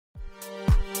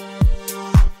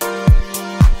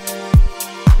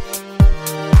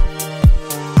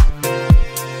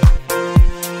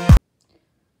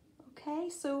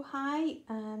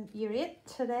Year 8.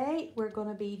 Today we're going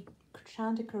to be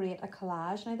trying to create a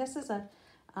collage. Now this is a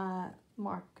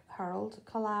Mark Harold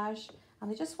collage, and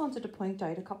I just wanted to point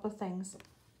out a couple of things.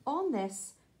 On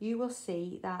this you will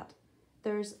see that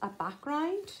there's a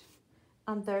background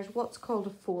and there's what's called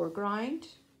a foreground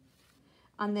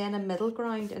and then a middle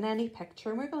ground in any picture,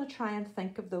 and we're going to try and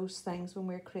think of those things when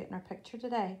we're creating our picture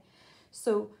today.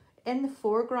 So in the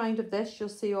foreground of this you'll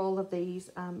see all of these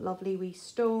lovely wee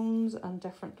stones and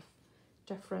different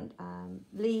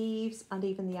leaves and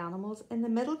even the animals. In the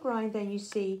middle ground then you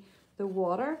see the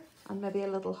water and maybe a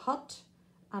little hut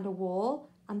and a wall,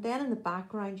 and then in the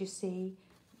background you see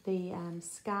the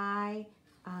sky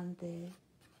and the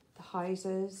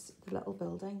houses, the little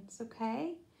buildings.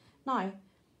 Okay, now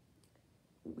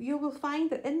you will find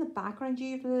that in the background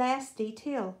you have less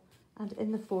detail and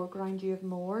in the foreground you have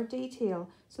more detail.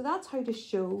 So that's how to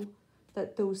show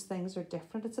that those things are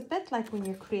different. It's a bit like when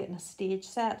you're creating a stage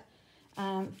set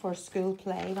for a school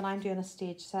play. When I'm doing a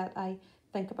stage set, I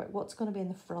think about what's going to be in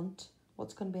the front,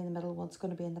 what's going to be in the middle, what's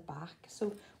going to be in the back.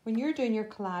 So when you're doing your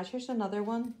collage, here's another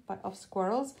one of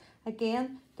squirrels.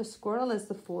 Again, the squirrel is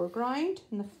the foreground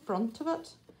in the front of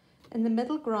it. In the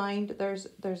middle ground,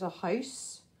 there's a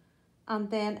house. And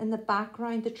then in the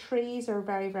background, the trees are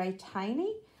very, very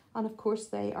tiny. And of course,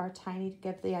 they are tiny to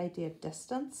give the idea of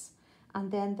distance.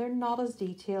 And then they're not as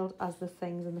detailed as the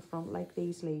things in the front, like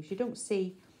these leaves. You don't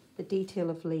see the detail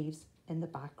of leaves in the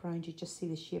background. You just see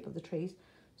the shape of the trees.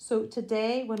 So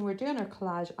today, when we're doing our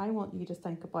collage, I want you to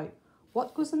think about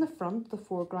what goes in the front, the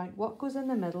foreground, what goes in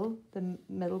the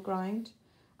middle ground,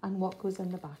 and what goes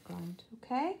in the background,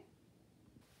 okay?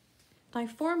 Now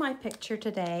for my picture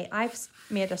today, I've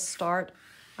made a start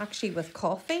actually with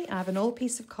coffee. I have an old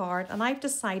piece of card, and I've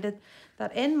decided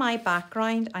that in my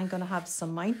background, I'm going to have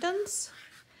some mountains.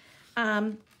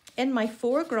 In my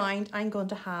foreground, I'm going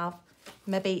to have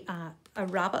maybe a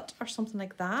rabbit or something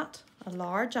like that, a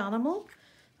large animal.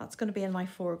 That's going to be in my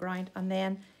foreground. And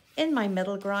then in my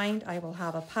middle ground, I will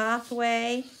have a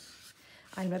pathway.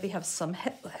 I'll maybe have some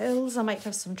hills. I might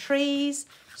have some trees,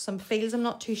 some fields. I'm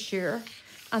not too sure.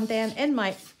 And then in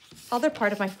my other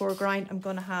part of my foreground, I'm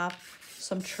going to have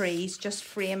some trees just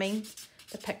framing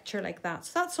the picture like that.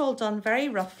 So that's all done very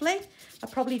roughly. I'll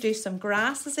probably do some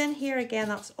grasses in here. Again,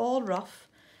 that's all rough.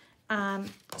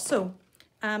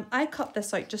 I cut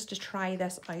this out just to try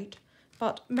this out.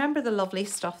 But remember the lovely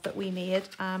stuff that we made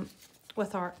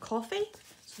with our coffee?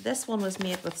 So this one was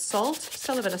made with salt,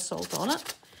 still a bit of salt on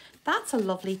it. That's a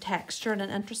lovely texture and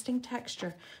an interesting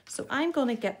texture. So I'm going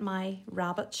to get my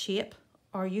rabbit shape,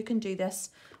 or you can do this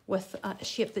with a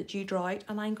shape that you draw out,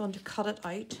 and I'm going to cut it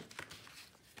out.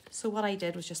 So what I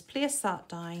did was just place that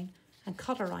down and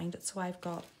cut around it, so I've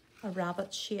got a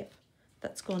rabbit shape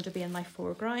that's going to be in my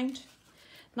foreground.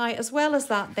 Now, as well as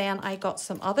that, then I got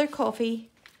some other coffee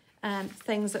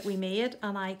things that we made,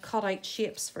 and I cut out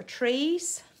shapes for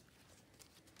trees.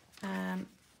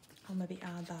 I'll maybe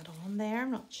add that on there,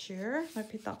 I'm not sure. I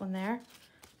put that one there.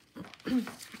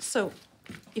 So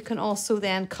you can also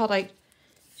then cut out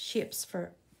shapes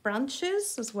for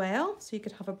branches as well. So you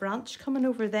could have a branch coming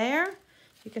over there.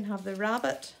 You can have the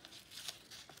rabbit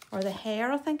or the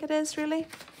hare, I think it is really.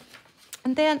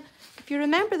 And then if you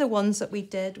remember the ones that we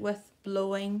did with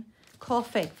blowing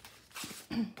coffee,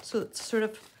 so it's sort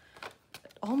of,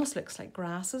 it almost looks like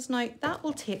grasses. Now that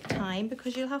will take time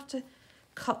because you'll have to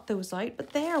cut those out,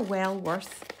 but they are well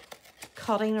worth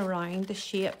cutting around the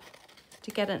shape to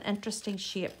get an interesting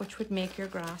shape which would make your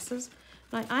grasses.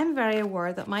 Now I'm very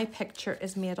aware that my picture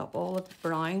is made up all of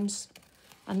browns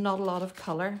and not a lot of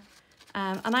colour.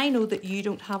 And I know that you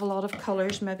don't have a lot of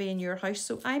colours maybe in your house,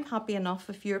 so I'm happy enough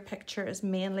if your picture is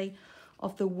mainly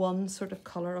of the one sort of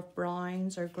colour of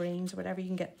browns or greens or whatever you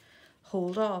can get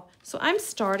hold of. So I'm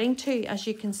starting to, as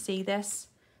you can see this,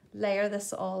 layer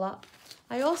this all up.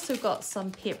 I also got some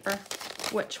paper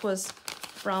which was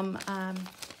from,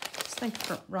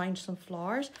 around some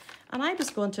flowers, and I was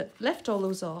going to lift all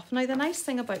those off. Now the nice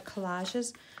thing about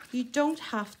collages, you don't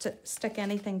have to stick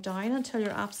anything down until you're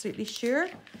absolutely sure.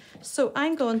 So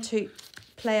I'm going to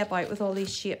play about with all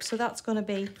these shapes. So that's going to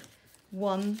be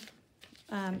one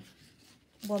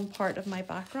part of my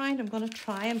background. I'm going to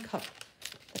try and cut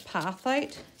the path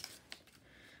out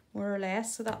more or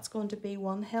less. So that's going to be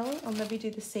one hill. I'll maybe do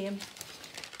the same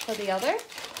for the other.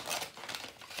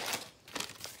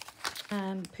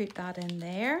 And put that in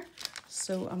there.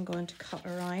 So I'm going to cut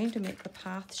around to make the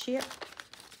path shape.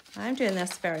 I'm doing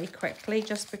this very quickly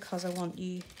just because I want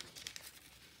you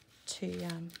to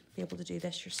be able to do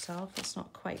this yourself. It's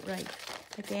not quite right.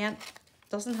 Again,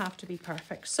 doesn't have to be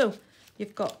perfect. So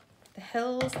you've got the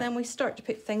hills, then we start to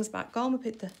put things back on.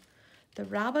 We put the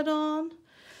rabbit on.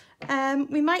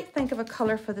 We might think of a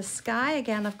colour for the sky.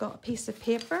 Again, I've got a piece of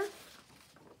paper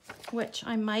which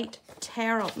I might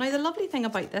tear up. Now the lovely thing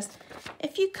about this,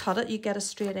 if you cut it, you get a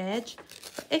straight edge.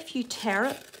 But if you tear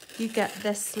it, you get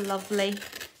this lovely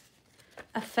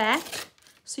effect.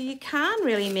 So you can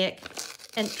really make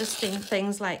interesting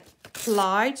things like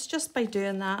clouds just by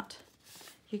doing that.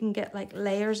 You can get like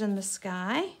layers in the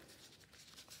sky,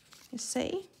 you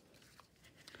see.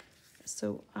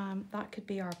 So that could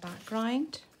be our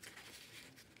background.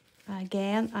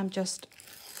 Again, I'm just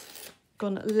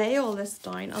going to lay all this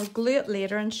down. I'll glue it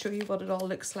later and show you what it all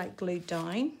looks like glued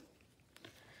down.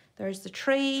 There's the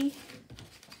tree.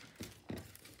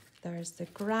 There's the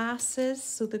grasses.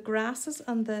 So the grasses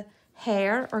and the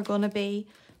hair are going to be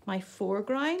my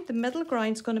foreground. The middle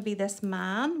ground's going to be this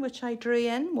man, which I drew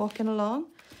in walking along.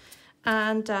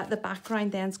 And the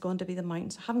background then is going to be the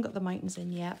mountains. I haven't got the mountains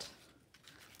in yet.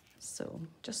 So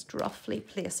just roughly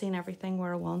placing everything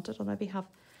where I want it. I'll maybe have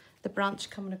the branch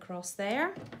coming across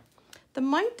there. The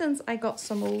mountains, I got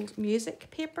some old music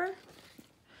paper,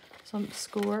 some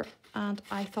score, and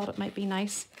I thought it might be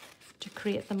nice to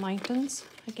create the mountains.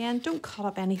 Again, don't cut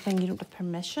up anything you don't have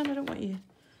permission. I don't want you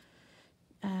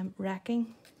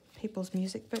wrecking people's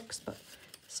music books, but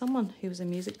someone who was a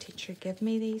music teacher gave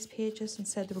me these pages and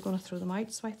said they were going to throw them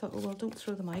out, so I thought, oh well, don't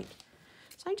throw them out.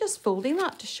 So I'm just folding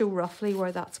that to show roughly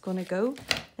where that's going to go.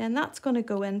 Then that's going to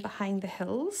go in behind the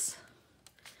hills.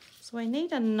 So I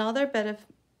need another bit of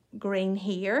green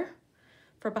here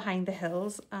for behind the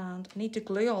hills, and I need to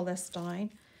glue all this down.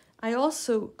 I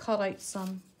also cut out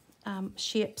some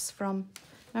shapes from,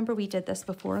 remember we did this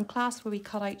before in class where we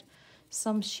cut out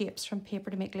some shapes from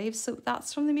paper to make leaves. So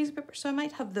that's from the music paper. So I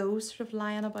might have those sort of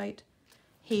lying about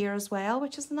here as well,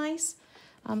 which is nice.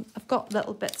 I've got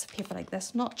little bits of paper like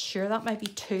this. Not sure, that might be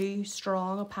too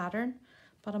strong a pattern,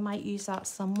 but I might use that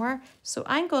somewhere. So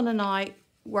I'm going to now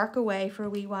work away for a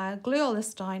wee while, glue all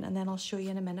this down, and then I'll show you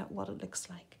in a minute what it looks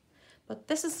like. But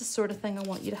this is the sort of thing I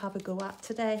want you to have a go at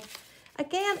today.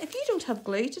 Again, if you don't have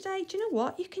glue today, do you know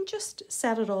what? You can just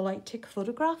set it all out, take a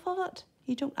photograph of it.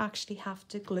 You don't actually have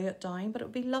to glue it down, but it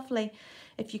would be lovely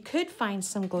if you could find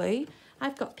some glue.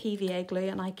 I've got PVA glue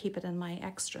and I keep it in my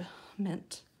extra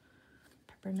mint,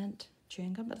 peppermint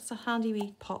chewing gum, but it's a handy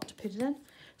wee pot to put it in.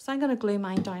 So I'm going to glue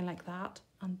mine down like that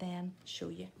and then show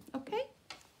you, okay?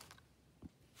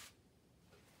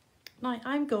 Now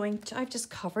I've just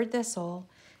covered this all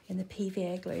in the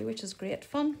PVA glue, which is great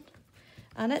fun.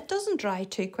 And it doesn't dry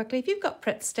too quickly. If you've got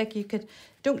Pritt stick,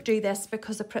 don't do this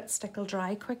because the Pritt stick will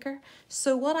dry quicker.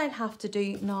 So what I'll have to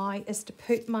do now is to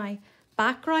put my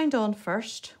background on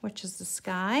first, which is the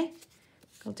sky.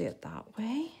 I'll do it that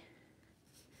way.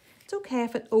 It's okay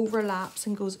if it overlaps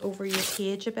and goes over your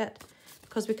page a bit,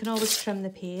 because we can always trim the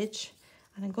page.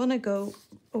 And I'm going to go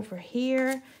over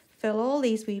here, fill all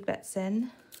these wee bits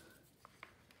in.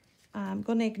 I'm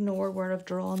going to ignore where I've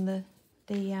drawn the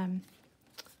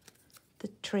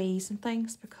trees and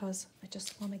things because I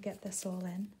just want to get this all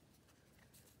in.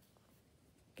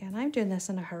 Again, I'm doing this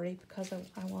in a hurry because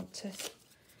I want to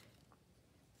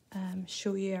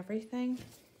show you everything.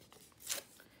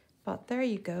 But there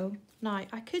you go. Now,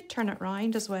 I could turn it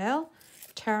round as well,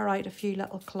 tear out a few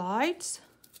little clouds,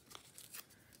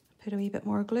 put a wee bit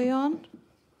more glue on.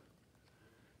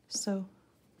 So,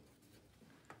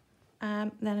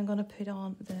 then I'm going to put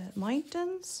on the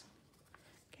mountains.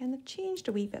 Again, they've changed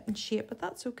a wee bit in shape, but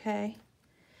that's okay.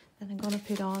 Then I'm going to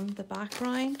put on the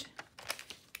background.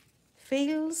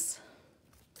 Fields.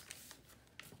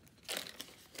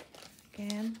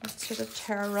 Again, let's sort of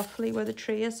tear roughly where the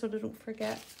tree is so that I don't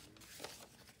forget.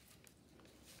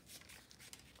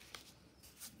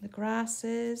 The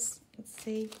grasses, let's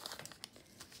see.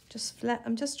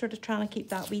 I'm just sort of trying to keep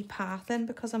that wee path in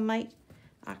because I might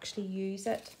actually use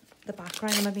it. The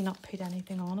background and maybe not put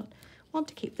anything on it. I want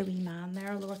to keep the wee man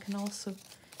there, although I can also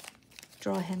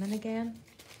draw him in again.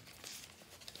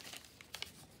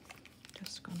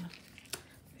 Just gonna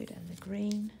put in the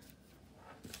green.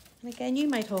 And again, you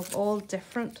might have all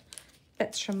different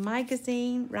bits from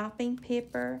magazine, wrapping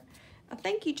paper. I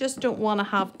think you just don't want to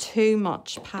have too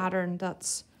much pattern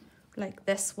that's like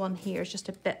this one here is just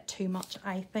a bit too much,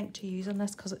 I think, to use on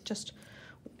this because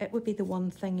it would be the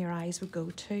one thing your eyes would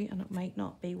go to and it might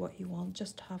not be what you want,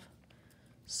 just to have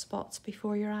spots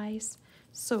before your eyes.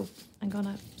 So I'm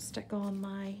gonna stick on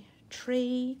my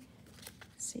tree.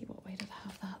 Let's see, what way did I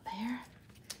have that there?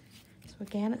 So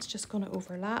again, it's just gonna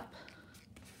overlap.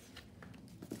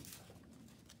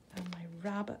 And my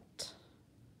rabbit.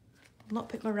 I'll not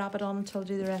put my rabbit on until I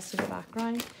do the rest of the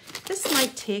background. This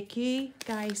might take you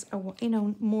guys,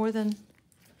 more than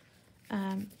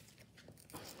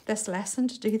this lesson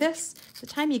to do this, the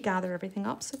time you gather everything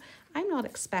up. So I'm not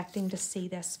expecting to see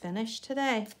this finished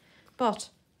today, but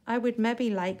I would maybe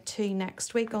like to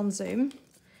next week on Zoom,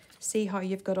 see how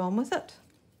you've got on with it.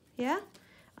 Yeah?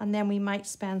 And then we might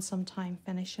spend some time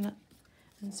finishing it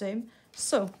in Zoom.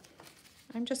 So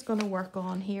I'm just going to work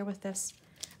on here with this,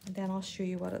 and then I'll show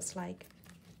you what it's like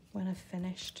when I've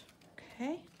finished.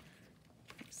 Okay?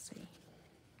 Let's see.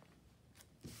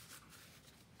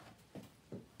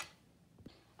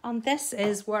 And this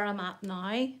is where I'm at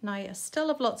now. Now, I still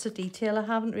have lots of detail. I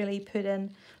haven't really put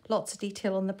in lots of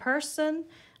detail on the person.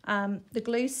 The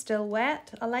glue's still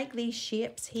wet. I like these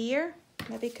shapes here.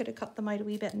 Maybe could have cut them out a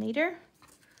wee bit neater.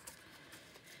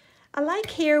 I like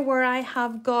here where I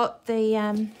have got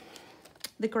the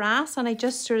grass, and I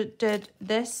just sort of did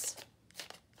this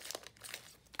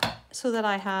so that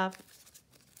I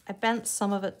bent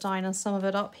some of it down and some of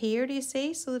it up here, do you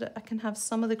see? So that I can have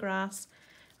some of the grass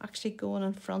actually going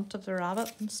in front of the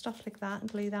rabbit and stuff like that,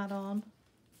 and glue that on.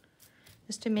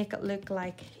 Just to make it look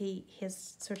like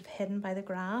he's sort of hidden by the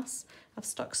grass. I've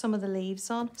stuck some of the leaves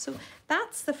on. So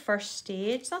that's the first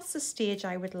stage. That's the stage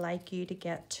I would like you to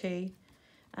get to.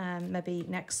 Maybe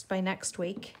by next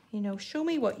week, you know, show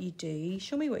me what you do.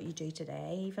 Show me what you do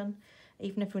today, even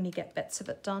if we only get bits of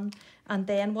it done. And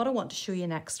then what I want to show you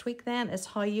next week then is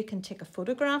how you can take a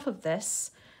photograph of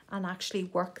this and actually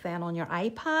work then on your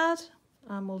iPad.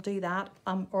 We'll do that.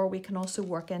 Or we can also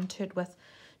work into it with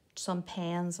some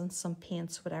pens and some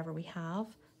paints, whatever we have.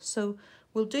 So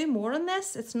we'll do more on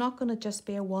this. It's not going to just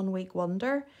be a 1 week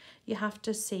wonder. You have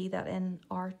to see that in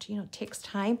art, you know, it takes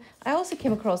time. I also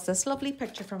came across this lovely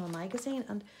picture from a magazine,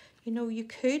 and you know, you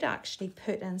could actually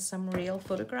put in some real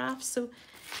photographs. So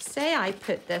say I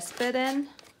put this bit in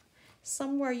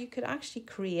somewhere, you could actually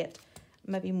create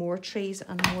maybe more trees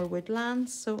and more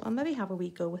woodlands. So I'll maybe have a wee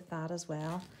go with that as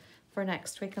well for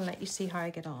next week and let you see how I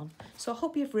get on. So I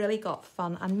hope you've really got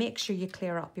fun, and make sure you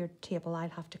clear up your table. I'll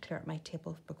have to clear up my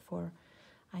table before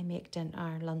I make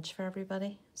our lunch for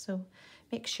everybody. So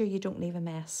make sure you don't leave a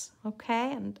mess,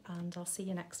 okay? And I'll see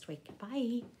you next week.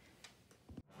 Bye.